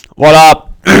What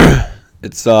up?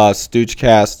 It's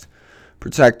Stoochcast,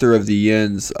 Protector of the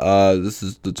Yins. This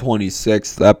is the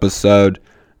 26th episode,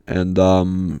 and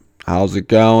how's it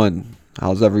going?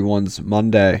 How's everyone's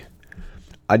Monday?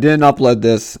 I didn't upload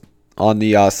this on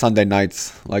the Sunday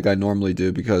nights like I normally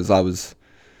do because I was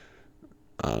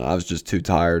just too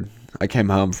tired. I came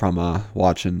home from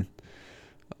watching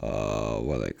what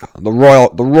do they call it? the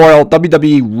Royal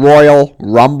WWE Royal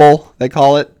Rumble, they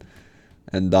call it.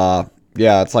 And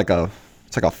yeah, it's like a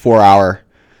 4 hour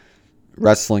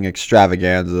wrestling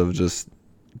extravaganza of just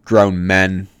grown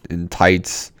men in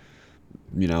tights,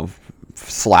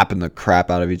 slapping the crap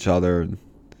out of each other.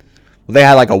 Well, they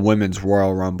had like a women's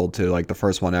Royal Rumble too, like the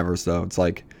first one ever. So it's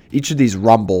like each of these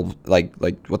Rumble, like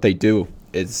what they do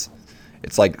is,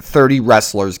 it's like 30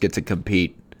 wrestlers get to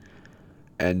compete,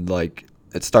 and like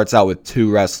it starts out with 2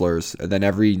 wrestlers, and then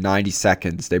every 90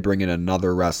 seconds they bring in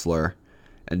another wrestler.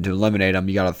 And to eliminate them,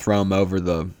 you got to throw them over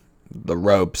the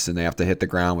ropes, and they have to hit the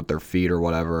ground with their feet or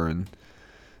whatever. And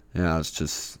yeah, it's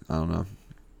just, I don't know.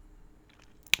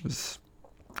 It's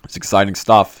exciting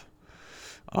stuff.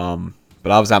 But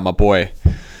I was at my boy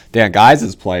Dan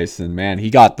Guys' place, and man,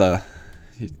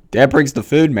 Dan brings the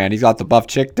food, man. He's got the buff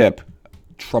chick dip.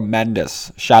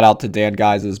 Tremendous. Shout out to Dan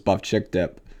Guys' buff chick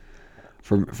dip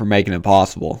for making it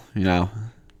possible.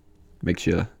 Makes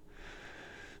you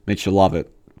love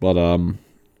it. But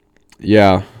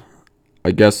yeah, I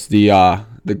guess the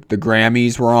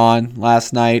Grammys were on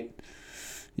last night.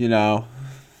 The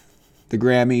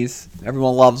Grammys,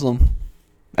 everyone loves them.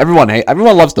 Everyone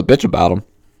loves to bitch about them.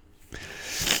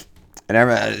 And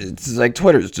it's like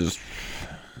Twitter's just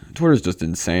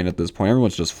insane at this point.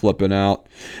 Everyone's just flipping out.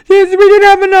 We didn't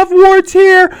have enough awards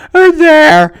here or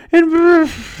there, and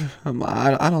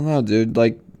I don't know, dude.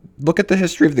 Like, look at the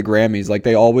history of the Grammys. Like,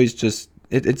 they always just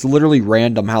it's literally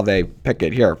random how they pick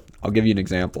it. Here, I'll give you an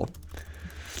example.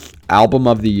 Album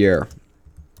of the Year.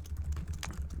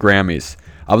 Grammys.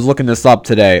 I was looking this up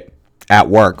today at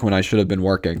work when I should have been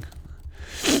working.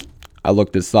 I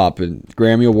looked this up, and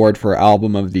Grammy Award for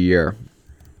Album of the Year.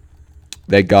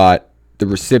 They got the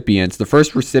recipients. The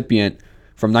first recipient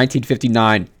from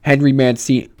 1959, Henry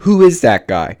Mancini. Who is that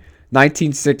guy?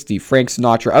 1960, Frank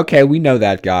Sinatra. Okay, we know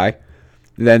that guy.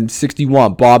 Then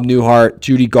 61, Bob Newhart,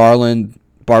 Judy Garland,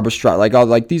 Barbra Streisand.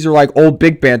 Like these are like old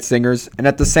big band singers. And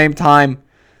at the same time,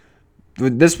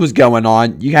 when this was going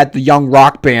on, you had the young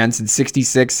rock bands in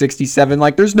 66, 67.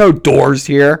 Like, there's no Doors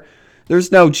here.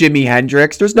 There's no Jimi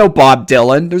Hendrix. There's no Bob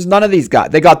Dylan. There's none of these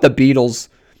guys. They got the Beatles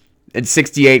in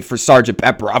 68 for Sgt.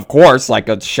 Pepper, of course, like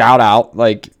a shout out.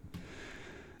 Like,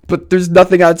 but there's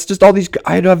nothing else. It's just all these.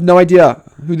 I have no idea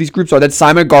who these groups are. That's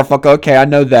Simon & Garfunkel. Okay, I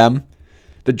know them.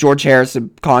 The George Harrison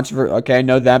concert. Okay, I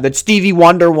know them. That Stevie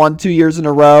Wonder won 2 years in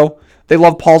a row. They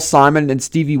love Paul Simon and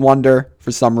Stevie Wonder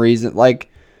for some reason.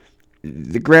 Like,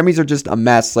 the Grammys are just a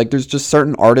mess. Like, there's just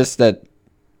certain artists that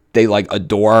they like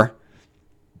adore,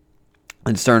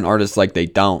 and certain artists like they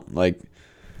don't. Like,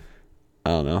 I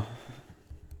don't know.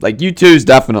 Like, U2 is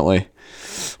definitely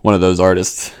one of those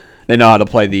artists. They know how to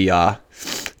play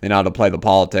the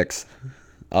politics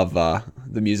of the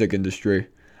music industry.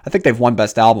 I think they've won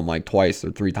Best Album like twice or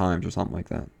 3 times or something like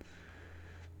that.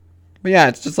 But yeah,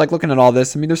 it's just like looking at all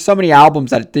this. I mean, there's so many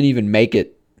albums that didn't even make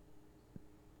it.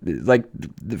 Like,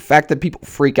 the fact that people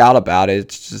freak out about it,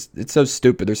 it's so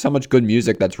stupid. There's so much good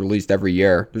music that's released every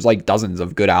year. There's like dozens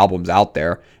of good albums out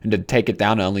there, and to take it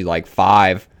down to only like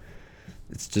 5,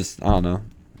 it's just, I don't know.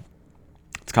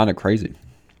 It's kind of crazy.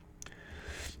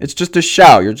 It's just a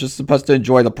show. You're just supposed to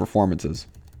enjoy the performances.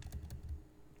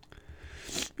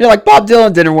 Yeah, like Bob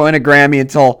Dylan didn't win a Grammy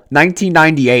until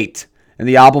 1998, and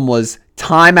the album was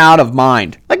Time Out of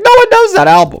Mind. Like, no one knows that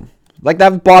album. Like,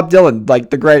 that was Bob Dylan,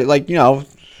 like the great, like,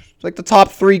 like the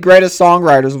top 3 greatest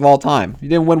songwriters of all time. He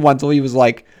didn't win one until he was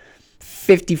like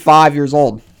 55 years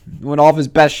old, when all of his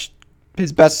best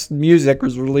music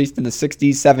was released in the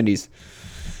 60s, 70s.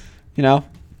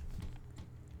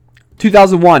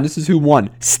 2001, this is who won.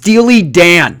 Steely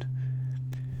Dan.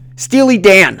 Steely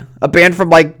Dan, a band from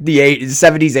like the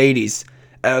 70s, 80s.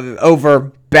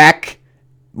 Over Beck,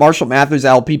 Marshall Mathers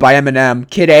LP by Eminem,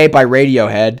 Kid A by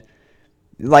Radiohead.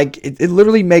 Like, it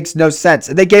literally makes no sense.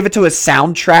 And they gave it to a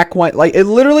soundtrack one. Like, it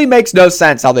literally makes no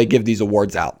sense how they give these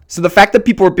awards out. So the fact that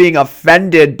people are being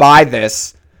offended by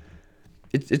this,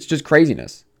 it's just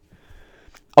craziness.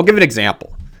 I'll give an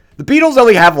example. The Beatles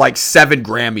only have like 7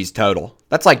 Grammys total.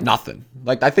 That's like nothing.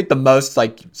 Like, I think the most,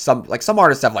 some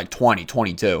artists have like 20,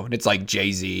 22. And it's like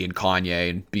Jay-Z and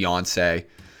Kanye and Beyonce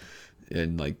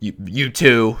and like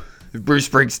U2, Bruce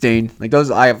Springsteen. Like, those,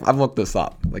 I've looked this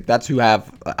up. Like, that's who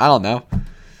have, I don't know.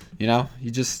 You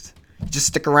just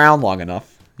stick around long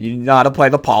enough. You know how to play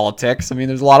the politics. I mean,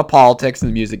 there's a lot of politics in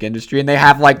the music industry, and they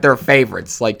have, like, their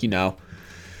favorites. Like, I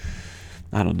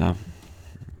don't know.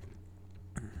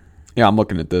 Yeah, I'm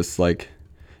looking at this, like...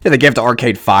 Yeah, they gave it to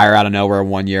Arcade Fire out of nowhere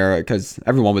one year because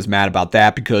everyone was mad about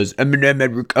that because Eminem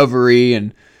had Recovery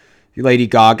and Lady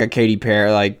Gaga, Katy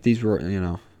Perry, like, these were,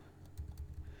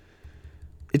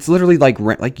 It's literally like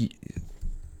you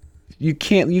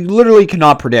literally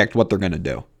cannot predict what they're going to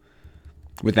do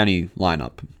with any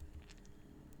lineup.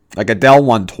 Like, Adele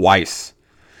won twice.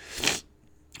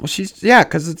 Well,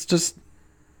 because it's just,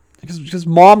 because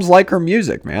moms like her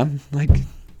music, man. Like,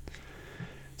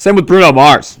 same with Bruno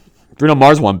Mars. Bruno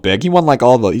Mars won big. He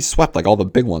swept like all the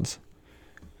big ones.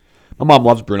 My mom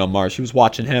loves Bruno Mars. She was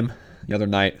watching him the other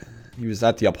night. He was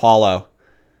at the Apollo.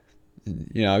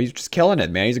 He's just killing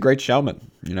it, man. He's a great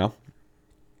showman,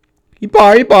 He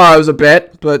borrows a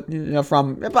bit, but,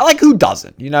 but like, who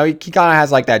doesn't? He kind of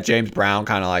has like that James Brown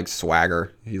kind of like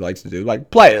swagger he likes to do,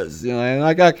 like players,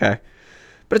 like, okay.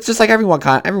 But it's just like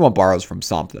everyone borrows from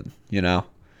something, Isn't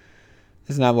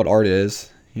that what art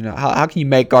is? How can you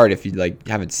make art if you like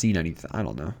haven't seen anything? I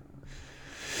don't know.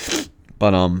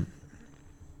 But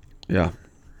yeah.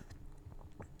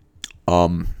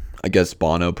 I guess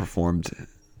Bono performed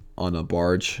on a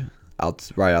barge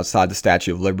right outside the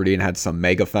Statue of Liberty and had some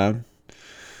megaphone.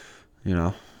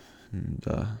 And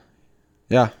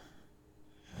yeah.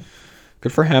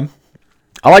 Good for him.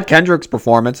 I like Kendrick's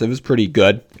performance. It was pretty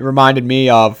good. It reminded me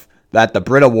of the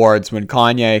Brit Awards when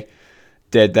Kanye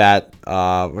did that,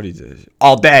 what he did?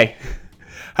 All day.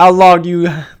 How long you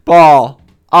ball?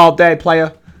 All day,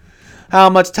 player. How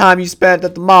much time you spent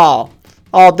at the mall?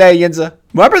 All day, Yinza.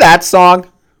 Remember that song?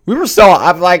 We were so,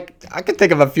 I could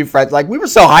think of a few friends, like, we were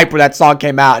so hyped when that song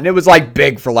came out, and it was, like,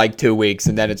 big for, like, 2 weeks,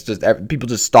 and then it's just, people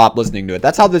just stopped listening to it.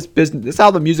 That's how this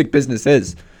how the music business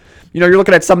is. You're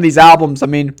looking at some of these albums, I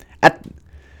mean,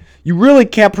 you really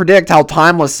can't predict how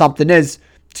timeless something is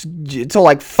until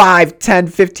like 5, 10,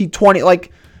 15, 20,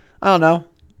 like, I don't know.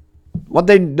 One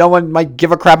day no one might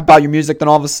give a crap about your music, then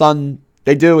all of a sudden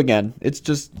they do again.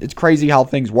 It's crazy how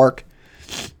things work.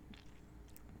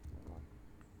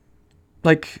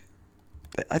 Like,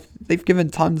 they've given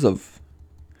tons of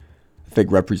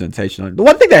big representation. The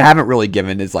one thing they haven't really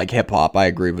given is like hip-hop. I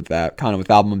agree with that, kind of with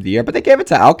Album of the Year. But they gave it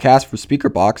to Outkast for Speaker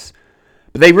Box.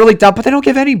 But they don't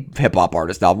give any hip-hop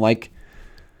artist album. Like,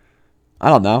 I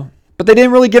don't know. But they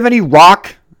didn't really give any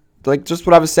rock, like just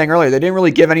what I was saying earlier. They didn't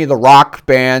really give any of the rock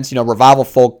bands, revival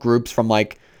folk groups from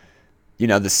like, the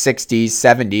 60s,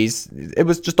 70s. It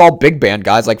was just all big band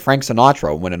guys like Frank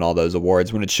Sinatra winning all those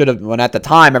awards when at the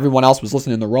time everyone else was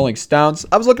listening to the Rolling Stones.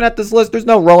 I was looking at this list. There's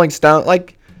no Rolling Stone.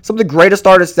 Like, some of the greatest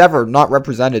artists ever not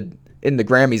represented in the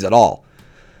Grammys at all.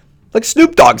 Like,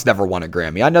 Snoop Dogg's never won a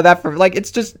Grammy. I know that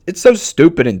it's so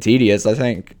stupid and tedious. I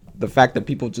think the fact that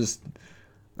people just,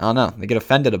 I don't know, they get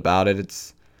offended about it.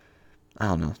 It's, I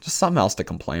don't know, just something else to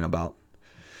complain about.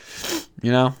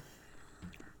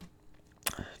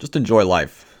 Just enjoy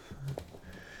life.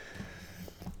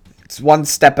 It's one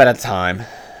step at a time.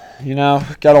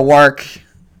 Gotta work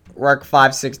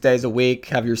 5-6 days a week,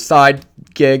 have your side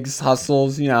gigs,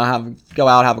 hustles, go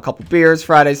out, have a couple beers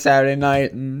Friday, Saturday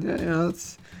night, and,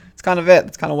 it's kind of it.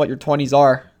 It's kind of what your 20s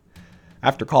are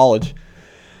after college.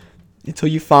 Until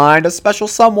you find a special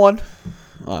someone.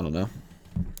 I don't know.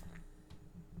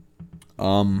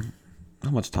 How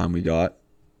much time we got?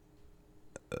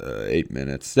 8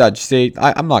 minutes. Yeah, see,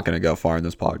 I'm not going to go far in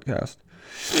this podcast.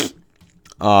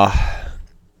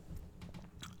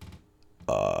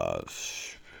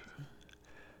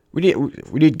 We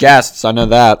need guests. I know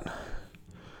that.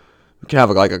 We can have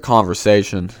like a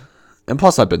conversation. And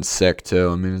plus, I've been sick too.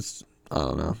 I mean, I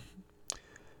don't know.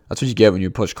 That's what you get when you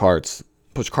push carts.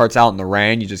 Push carts out in the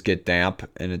rain. You just get damp,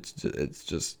 and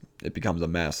it becomes a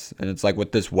mess. And it's like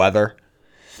with this weather,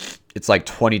 it's like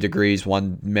 20 degrees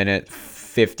 1 minute,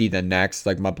 50 the next.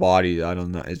 Like, my body, I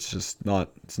don't know. It's just not.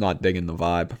 It's not digging the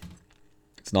vibe.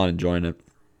 It's not enjoying it.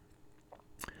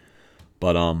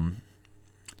 But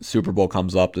Super Bowl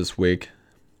comes up this week.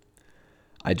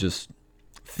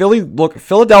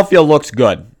 Philadelphia looks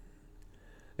good.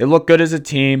 They look good as a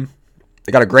team.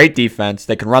 They got a great defense.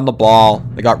 They can run the ball.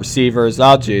 They got receivers.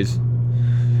 Oh, jeez.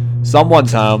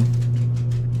 Someone's home.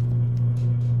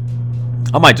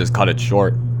 I might just cut it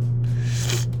short.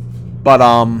 But,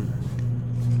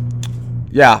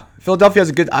 yeah. Philadelphia's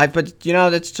a good... But,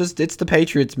 it's the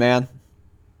Patriots, man.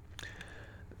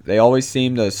 They always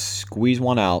seem to squeeze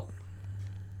one out.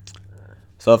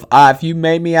 So if you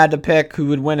made me had to pick who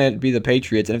would win it, it'd be the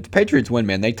Patriots. And if the Patriots win,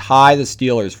 man, they tie the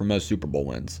Steelers for most Super Bowl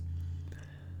wins.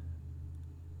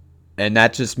 And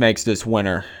that just makes this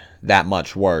winter that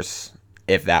much worse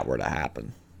if that were to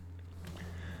happen.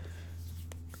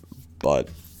 But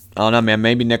I don't know, man.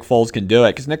 Maybe Nick Foles can do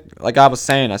it. Because Nick, like I was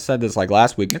saying, I said this like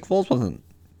last week. Nick Foles wasn't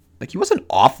like he wasn't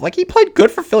off. Like he played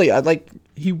good for Philly.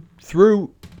 He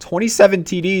threw 27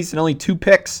 TDs and only 2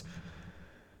 picks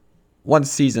one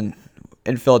season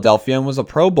in Philadelphia and was a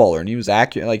Pro Bowler, and he was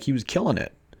accurate. Like he was killing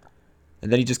it.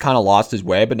 And then he just kind of lost his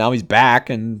way, but now he's back.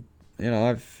 And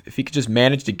if he could just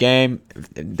manage the game,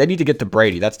 they need to get to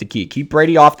Brady. That's the key. Keep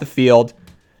Brady off the field.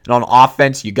 And on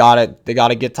offense, they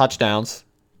gotta get touchdowns.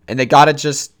 And they gotta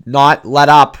just not let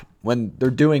up when they're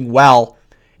doing well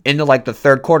into like the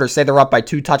third quarter. Say they're up by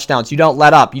 2 touchdowns. You don't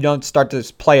let up. You don't start to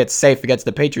play it safe against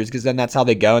the Patriots, because then that's how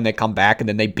they go, and they come back and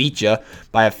then they beat you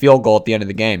by a field goal at the end of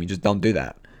the game. You just don't do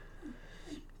that.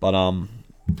 But I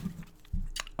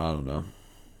don't know.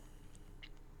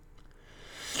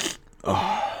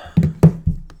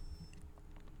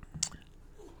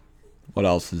 What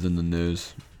else is in the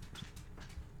news?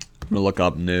 I'm going to look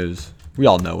up news. We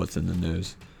all know what's in the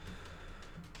news.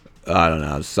 I don't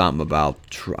know. Something about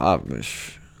Trump.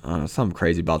 I don't know, something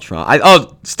crazy about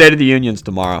Trump. State of the Union's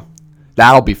tomorrow.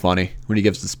 That'll be funny when he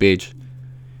gives the speech.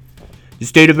 The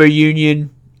State of our Union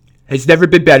has never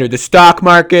been better. The stock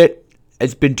market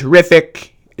has been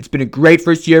terrific. It's been a great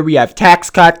first year. We have tax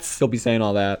cuts. He'll be saying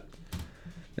all that.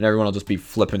 And everyone will just be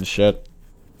flipping shit.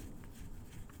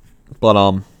 But,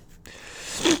 I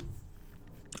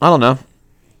don't know.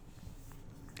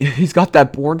 He's got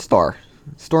that porn star,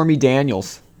 Stormy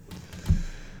Daniels,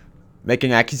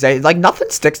 making accusations. Like, nothing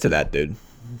sticks to that dude.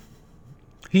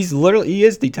 He is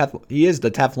the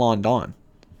Teflon Don.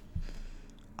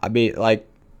 I mean, like,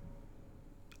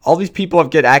 all these people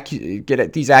have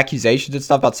get these accusations and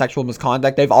stuff about sexual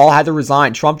misconduct. They've all had to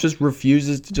resign. Trump just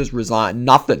refuses to just resign.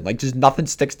 Nothing. Like, just nothing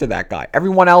sticks to that guy.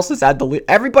 Everyone else has had to leave.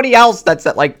 Everybody else that's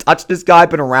touched this guy,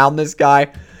 been around this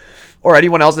guy, or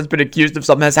anyone else that's been accused of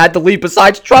something has had to leave.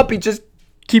 Besides Trump, he just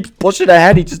keeps pushing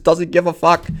ahead. He just doesn't give a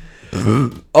fuck.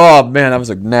 Oh, man, that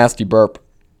was a nasty burp.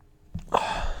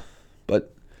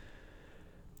 But,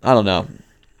 I don't know.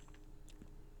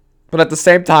 But at the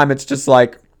same time, it's just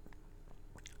like,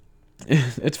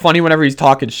 it's funny whenever he's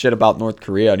talking shit about North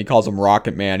Korea, and he calls him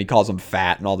Rocket Man, he calls him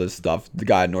fat and all this stuff, the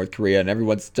guy in North Korea, and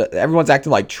everyone's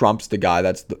acting like Trump's the guy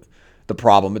that's the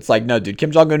problem. It's like, no, dude,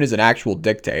 Kim Jong-un is an actual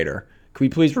dictator. Can we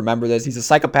please remember this? He's a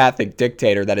psychopathic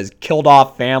dictator that has killed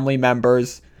off family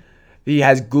members. He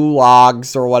has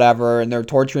gulags or whatever, and they're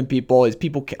torturing people. His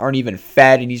people aren't even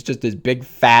fed, and he's just this big,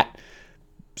 fat,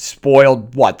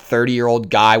 spoiled, 30-year-old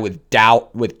guy with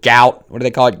gout. What do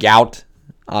they call it? Gout?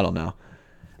 I don't know.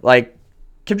 Like,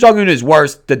 Kim Jong-un is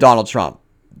worse than Donald Trump.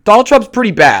 Donald Trump's pretty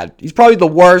bad. He's probably the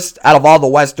worst out of all the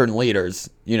Western leaders,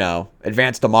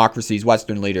 advanced democracies,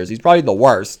 Western leaders. He's probably the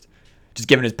worst, just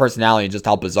given his personality and just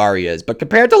how bizarre he is. But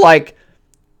compared to, like,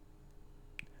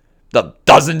 the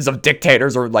dozens of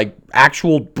dictators or, like,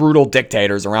 actual brutal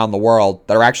dictators around the world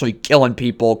that are actually killing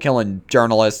people, killing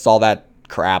journalists, all that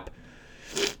crap,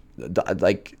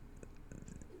 like,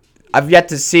 I've yet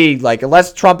to see, like,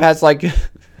 unless Trump has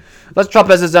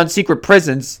his own secret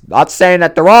prisons. Not saying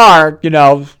that there are,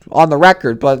 on the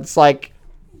record, but it's like,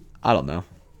 I don't know.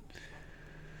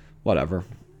 Whatever.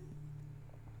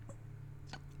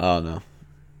 I don't know.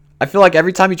 I feel like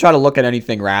every time you try to look at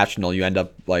anything rational, you end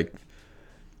up, like,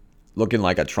 looking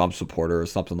like a Trump supporter or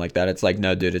something like that. It's like,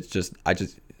 no, dude, it's just, I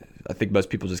think most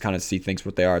people just kind of see things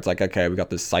what they are. It's like, okay, we got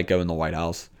this psycho in the White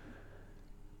House.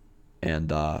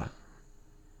 And,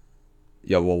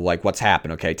 like, what's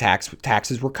happened? Okay,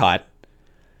 taxes were cut.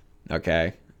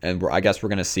 Okay, and I guess we're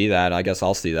going to see that. I guess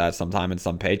I'll see that sometime in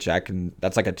some paycheck. And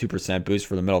that's like a 2% boost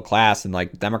for the middle class. And,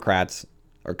 like, Democrats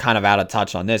are kind of out of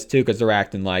touch on this, too, because they're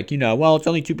acting like, well, it's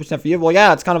only 2% for you. Well,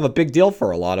 yeah, it's kind of a big deal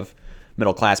for a lot of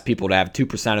middle class people to have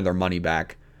 2% of their money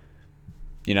back.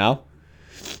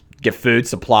 Get food,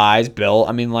 supplies, bill.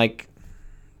 I mean, like,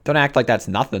 don't act like that's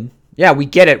nothing. Yeah, we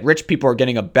get it. Rich people are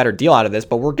getting a better deal out of this,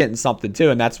 but we're getting something too,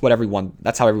 and that's how everyone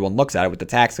looks at it with the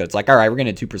tax cut. It's like, all right, we're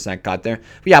getting a 2% cut there.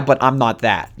 But yeah, but I'm not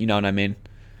that. You know what I mean?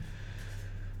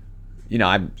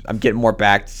 I'm getting more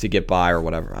back to get by or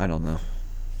whatever. I don't know.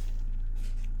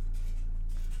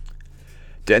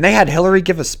 And they had Hillary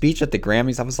give a speech at the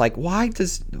Grammys. I was like, why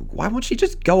won't she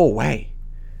just go away?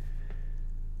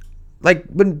 Like,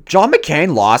 when John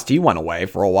McCain lost, he went away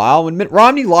for a while. When Mitt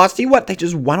Romney lost, they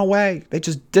just went away. They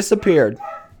just disappeared.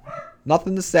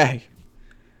 Nothing to say.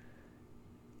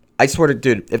 I swear to,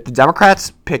 dude, if the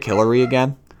Democrats pick Hillary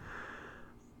again,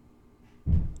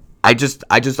 I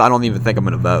don't even think I'm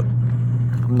going to vote.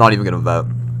 I'm not even going to vote.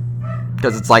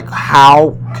 Because it's like,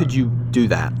 how could you do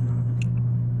that?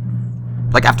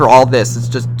 Like, after all this, it's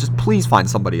just please find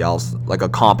somebody else, like a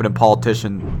competent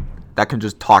politician that can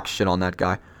just talk shit on that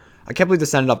guy. I can't believe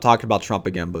this ended up talking about Trump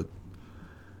again, but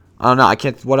I don't know. I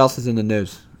can't. What else is in the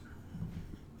news?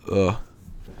 Ugh.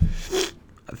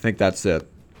 I think that's it.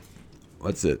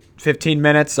 What's it? 15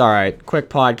 minutes? All right. Quick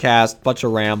podcast. Bunch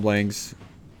of ramblings.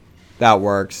 That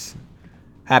works.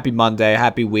 Happy Monday.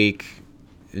 Happy week.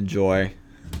 Enjoy.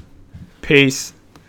 Peace.